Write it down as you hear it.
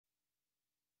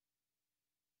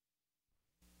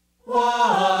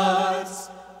What's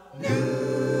new?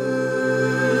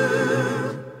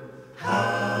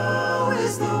 How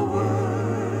is the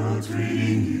world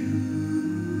treating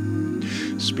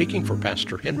you? Speaking for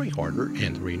Pastor Henry Harder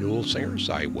and the Renewal Singers,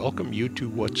 I welcome you to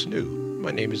What's New.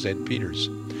 My name is Ed Peters.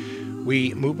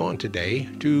 We move on today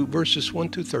to verses 1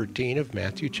 to 13 of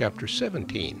Matthew chapter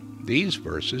 17. These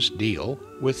verses deal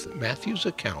with Matthew's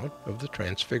account of the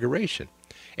Transfiguration,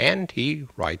 and he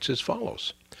writes as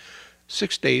follows.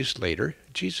 6 days later,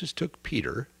 Jesus took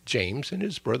Peter, James, and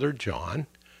his brother John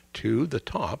to the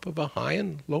top of a high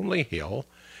and lonely hill,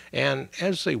 and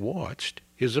as they watched,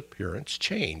 his appearance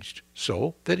changed,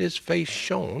 so that his face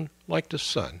shone like the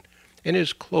sun, and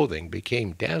his clothing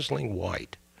became dazzling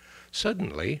white.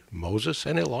 Suddenly, Moses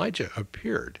and Elijah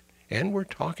appeared and were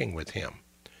talking with him.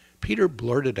 Peter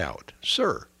blurted out,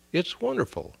 "Sir, it's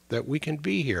wonderful that we can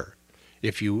be here.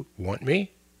 If you want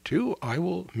me to, I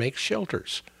will make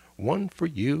shelters, one for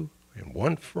you, and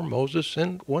one for Moses,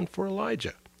 and one for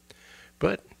Elijah."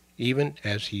 But even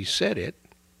as he said it,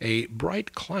 a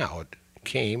bright cloud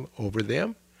came over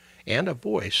them, and a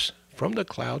voice from the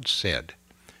cloud said,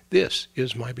 "This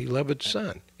is my beloved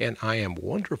Son, and I am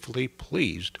wonderfully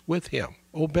pleased with him.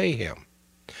 Obey him."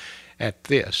 At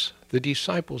this, the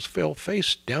disciples fell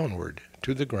face downward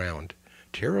to the ground,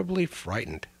 terribly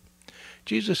frightened.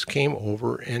 Jesus came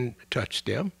over and touched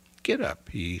them. "Get up,"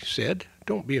 he said.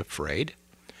 "Don't be afraid."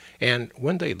 And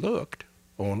when they looked,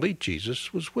 only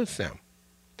Jesus was with them.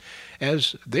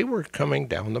 As they were coming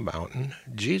down the mountain,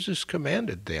 Jesus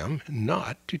commanded them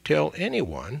not to tell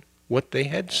anyone what they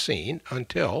had seen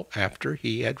until after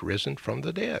he had risen from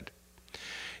the dead.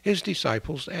 His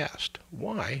disciples asked,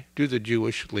 "Why do the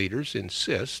Jewish leaders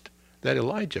insist that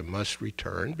Elijah must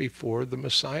return before the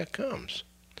Messiah comes?"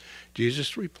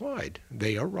 Jesus replied,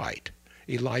 "They are right.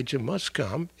 Elijah must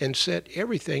come and set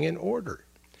everything in order.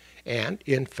 And,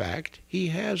 in fact, he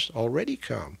has already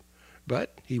come,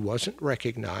 but he wasn't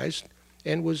recognized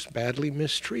and was badly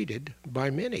mistreated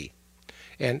by many.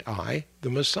 And I,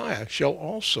 the Messiah, shall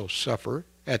also suffer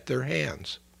at their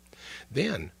hands."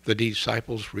 Then the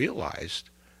disciples realized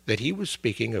that he was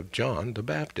speaking of John the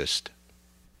Baptist.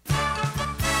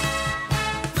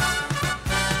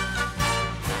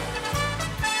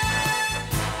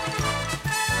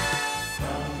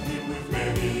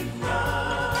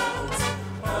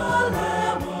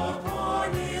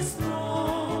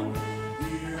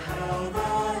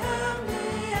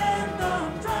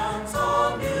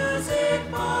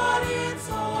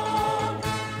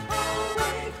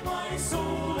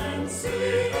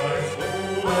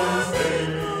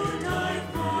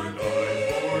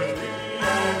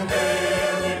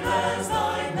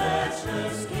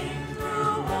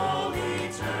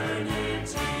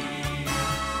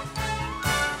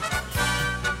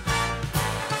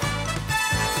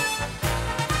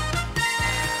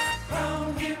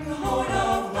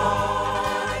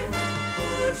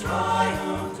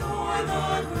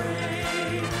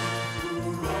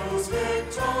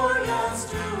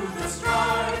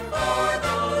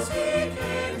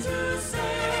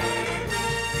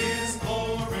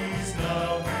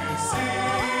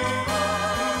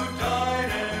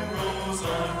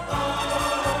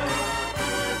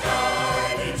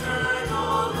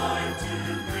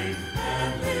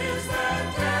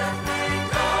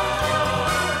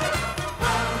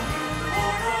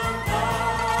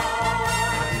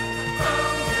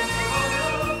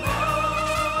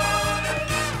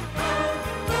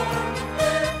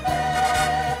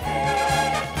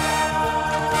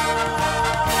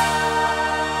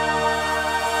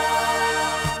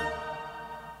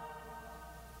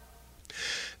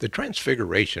 The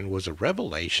Transfiguration was a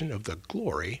revelation of the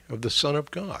glory of the Son of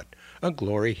God, a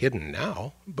glory hidden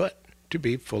now, but to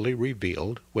be fully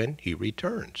revealed when he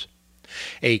returns.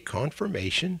 A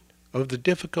confirmation of the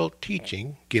difficult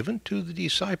teaching given to the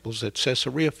disciples at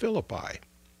Caesarea Philippi,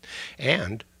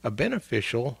 and a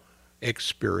beneficial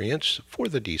experience for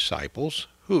the disciples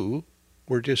who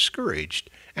were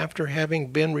discouraged after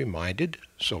having been reminded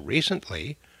so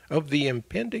recently of the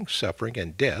impending suffering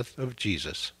and death of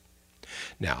Jesus.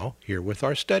 Now, here with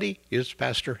our study is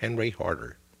Pastor Henry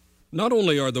Harder. Not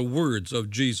only are the words of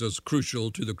Jesus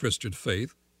crucial to the Christian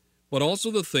faith, but also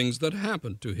the things that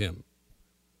happened to him.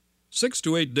 6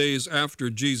 to 8 days after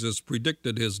Jesus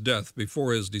predicted his death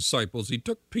before his disciples, he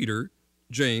took Peter,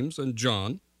 James, and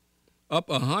John up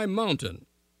a high mountain,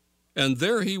 and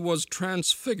there he was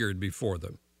transfigured before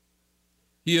them.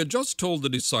 He had just told the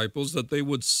disciples that they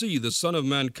would see the Son of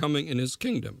Man coming in his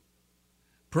kingdom.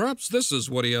 Perhaps this is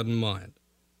what he had in mind.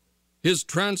 His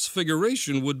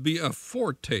transfiguration would be a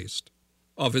foretaste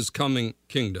of his coming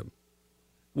kingdom.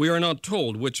 We are not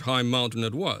told which high mountain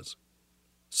it was.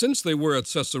 Since they were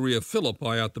at Caesarea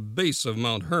Philippi at the base of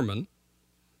Mount Hermon,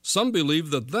 some believe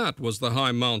that that was the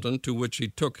high mountain to which he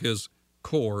took his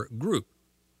core group.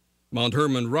 Mount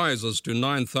Hermon rises to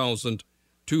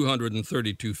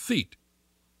 9,232 feet,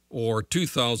 or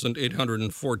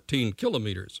 2,814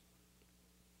 kilometers.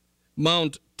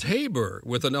 Mount Tabor,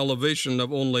 with an elevation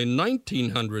of only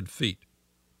 1,900 feet,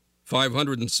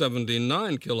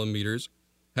 579 kilometers,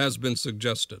 has been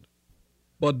suggested.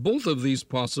 But both of these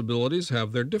possibilities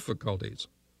have their difficulties.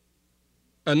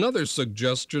 Another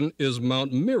suggestion is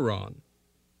Mount Meron,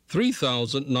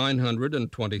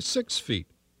 3,926 feet.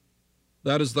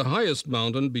 That is the highest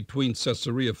mountain between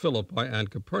Caesarea Philippi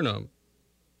and Capernaum.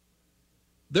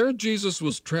 There Jesus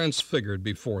was transfigured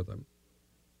before them.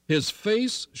 His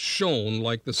face shone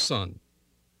like the sun,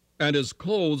 and his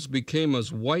clothes became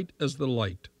as white as the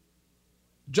light.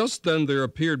 Just then there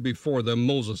appeared before them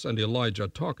Moses and Elijah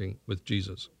talking with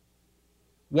Jesus.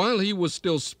 While he was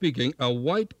still speaking, a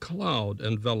white cloud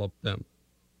enveloped them,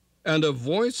 and a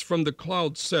voice from the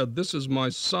cloud said, "This is my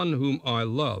Son whom I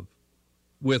love.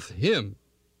 With him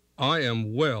I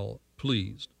am well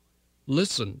pleased.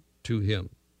 Listen to him."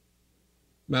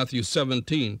 Matthew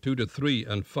 17, 2-3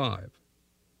 and 5.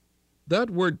 That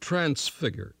word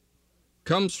transfigure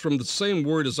comes from the same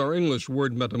word as our English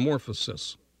word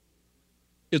metamorphosis.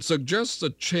 It suggests a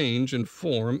change in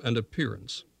form and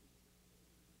appearance.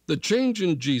 The change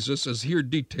in Jesus is here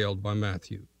detailed by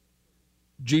Matthew.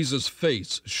 Jesus'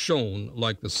 face shone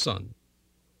like the sun,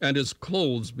 and his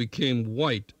clothes became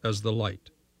white as the light.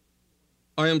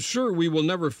 I am sure we will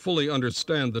never fully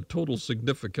understand the total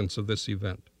significance of this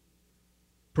event.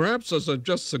 Perhaps, as I've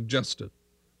just suggested,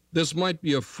 this might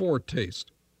be a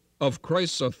foretaste of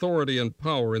Christ's authority and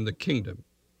power in the kingdom.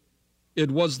 It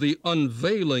was the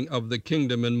unveiling of the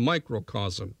kingdom in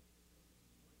microcosm.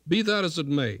 Be that as it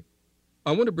may,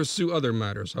 I want to pursue other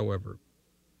matters, however.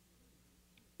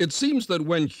 It seems that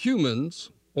when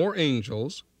humans or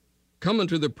angels come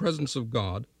into the presence of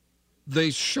God,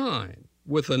 they shine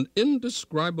with an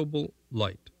indescribable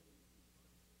light.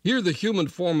 Here the human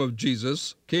form of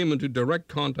Jesus came into direct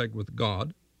contact with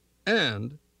God,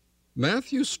 and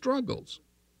Matthew struggles,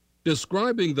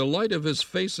 describing the light of his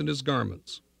face and his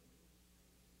garments.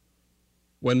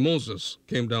 When Moses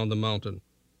came down the mountain,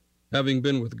 having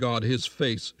been with God, his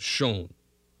face shone.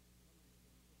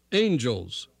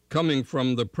 Angels coming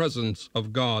from the presence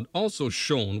of God also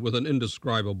shone with an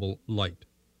indescribable light.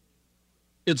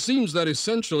 It seems that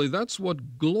essentially that's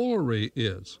what glory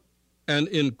is, an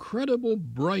incredible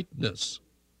brightness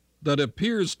that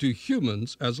appears to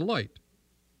humans as light.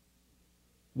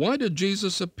 Why did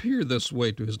Jesus appear this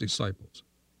way to his disciples?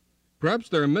 Perhaps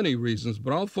there are many reasons,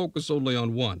 but I'll focus only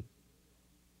on one.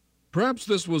 Perhaps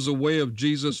this was a way of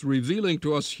Jesus revealing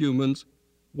to us humans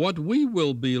what we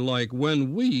will be like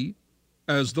when we,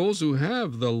 as those who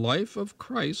have the life of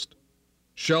Christ,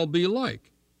 shall be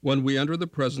like when we enter the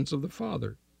presence of the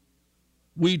Father.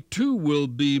 We too will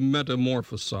be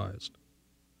metamorphosized.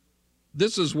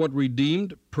 This is what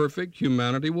redeemed, perfect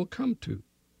humanity will come to.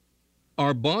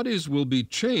 Our bodies will be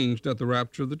changed at the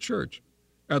rapture of the church,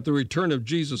 at the return of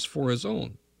Jesus for his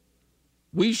own.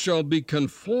 We shall be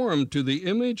conformed to the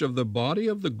image of the body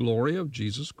of the glory of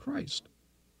Jesus Christ.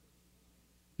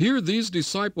 Here these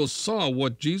disciples saw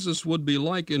what Jesus would be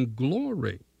like in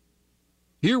glory.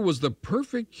 Here was the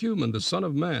perfect human, the Son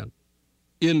of Man,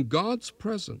 in God's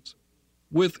presence,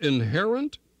 with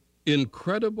inherent,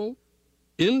 incredible,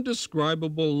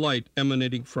 indescribable light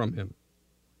emanating from him.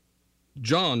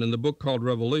 John, in the book called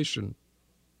Revelation,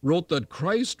 wrote that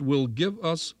Christ will give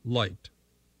us light.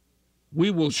 We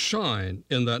will shine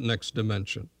in that next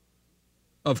dimension.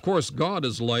 Of course, God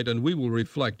is light, and we will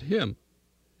reflect him.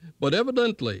 But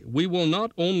evidently, we will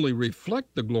not only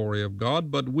reflect the glory of God,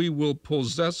 but we will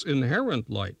possess inherent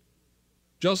light,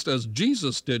 just as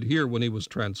Jesus did here when he was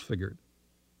transfigured.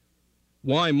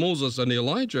 Why Moses and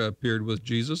Elijah appeared with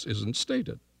Jesus isn't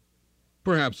stated.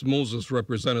 Perhaps Moses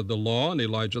represented the law and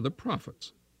Elijah the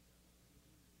prophets.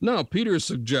 Now, Peter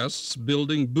suggests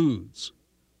building booths,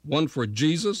 one for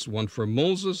Jesus, one for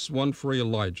Moses, one for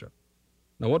Elijah.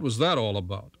 Now, what was that all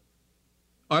about?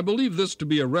 I believe this to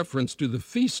be a reference to the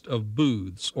Feast of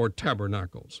Booths or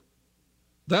Tabernacles.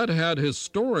 That had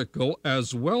historical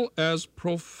as well as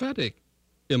prophetic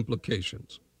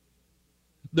implications.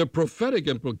 The prophetic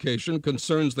implication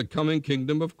concerns the coming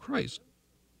kingdom of Christ,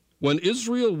 when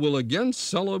Israel will again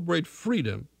celebrate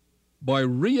freedom by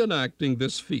reenacting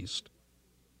this feast.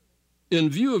 In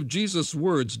view of Jesus'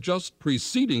 words just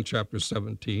preceding chapter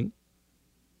 17,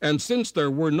 and since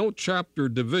there were no chapter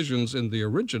divisions in the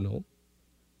original,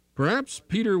 perhaps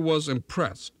Peter was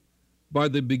impressed by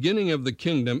the beginning of the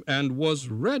kingdom and was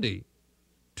ready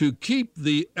to keep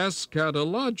the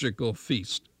eschatological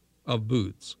Feast of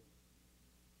Booths.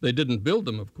 They didn't build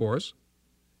them, of course.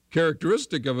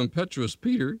 Characteristic of impetuous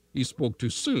Peter, he spoke too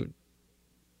soon.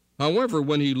 However,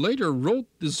 when he later wrote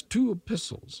these two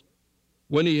epistles,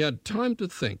 when he had time to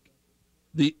think,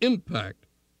 the impact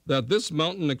that this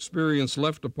mountain experience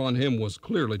left upon him was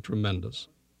clearly tremendous.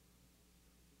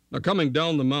 Now, coming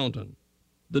down the mountain,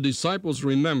 the disciples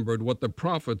remembered what the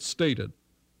prophet stated,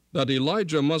 that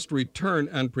Elijah must return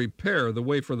and prepare the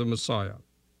way for the Messiah.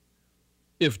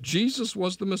 If Jesus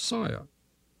was the Messiah,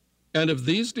 and if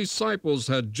these disciples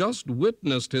had just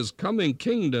witnessed his coming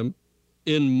kingdom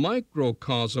in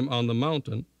microcosm on the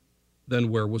mountain, then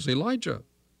where was Elijah?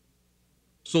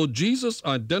 So Jesus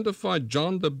identified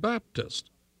John the Baptist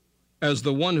as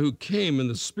the one who came in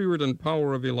the spirit and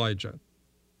power of Elijah.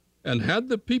 And had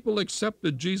the people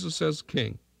accepted Jesus as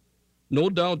king, no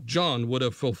doubt John would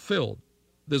have fulfilled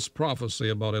this prophecy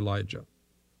about Elijah.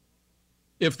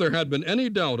 If there had been any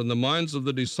doubt in the minds of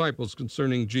the disciples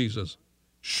concerning Jesus,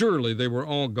 surely they were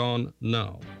all gone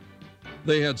now.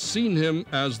 They had seen him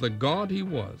as the God he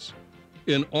was,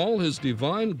 in all his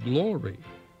divine glory,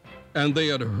 and they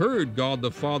had heard God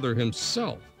the Father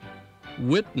himself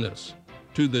witness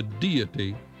to the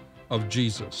deity of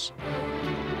Jesus.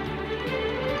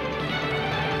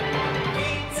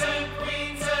 Kings and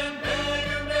queens and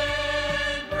beggar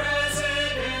men,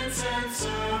 presidents and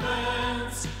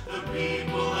servants, the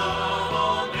people of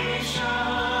all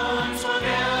nations will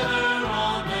gather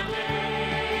on the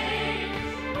day.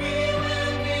 We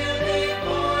will kneel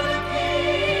before the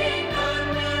King, none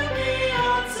will be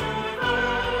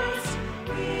observers.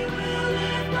 We will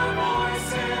lift our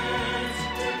voices,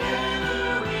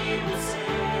 together we will sing.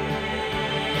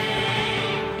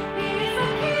 He's the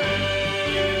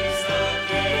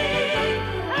King,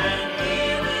 and he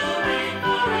will reign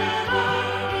forever.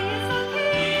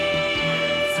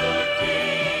 He's the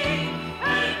King,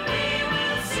 and we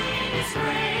will sing his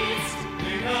praise.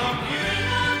 King of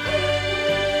kings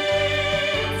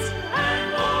and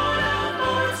Lord of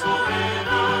lords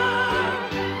forever.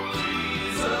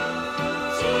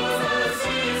 Jesus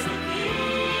is the King.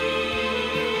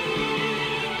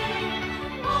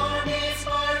 Armies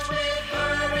march with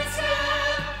burdens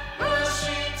heavy,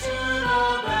 rushing to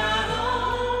the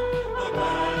battle. The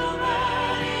battle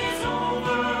that is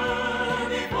over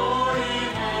before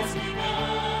it has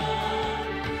begun.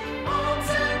 Arms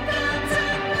and guns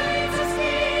and blades of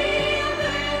steel,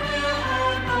 they will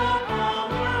have no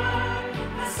power.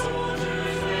 As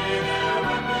soldiers lay their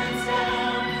weapons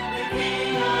down, the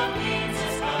King of Kings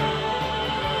has come.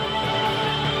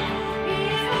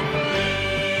 He's the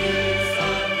King,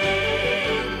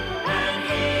 and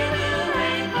he will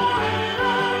reign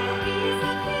forever. He's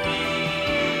the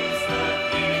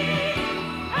King,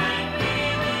 and we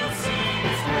will sing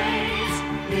his praise.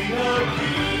 King of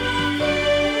kings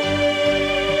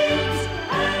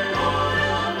and Lord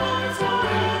of lords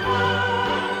forever.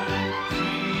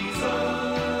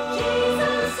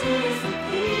 Jesus is the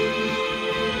King.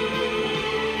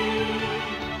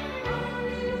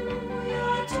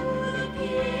 Hallelujah to the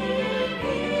King,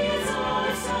 he is our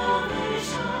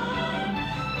salvation.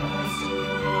 Master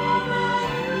of the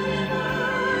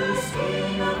universe,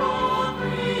 King of all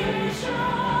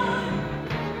creation.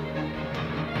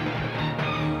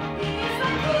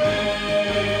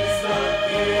 He's the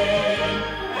King,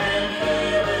 and he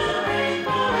will reign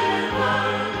forever.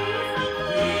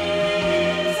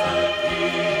 He's the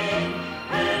King,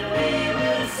 and we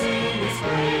will sing his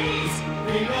praise.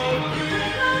 King of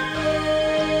kings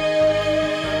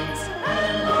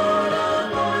and Lord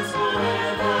of lords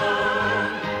forever.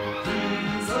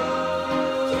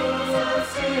 Jesus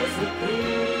is the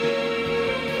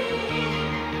King.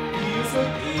 He's the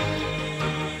King.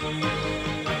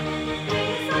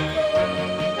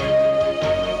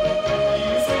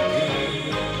 He's the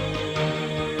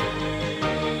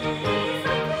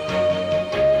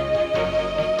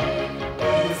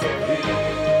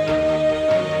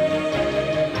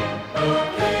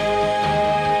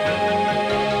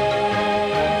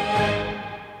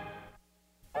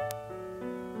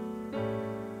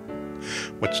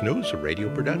What's New is a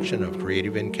radio production of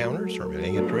Creative Encounters. Our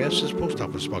mailing address is Post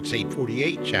Office Box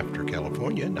 848, Shafter,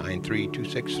 California,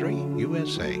 93263,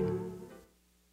 USA.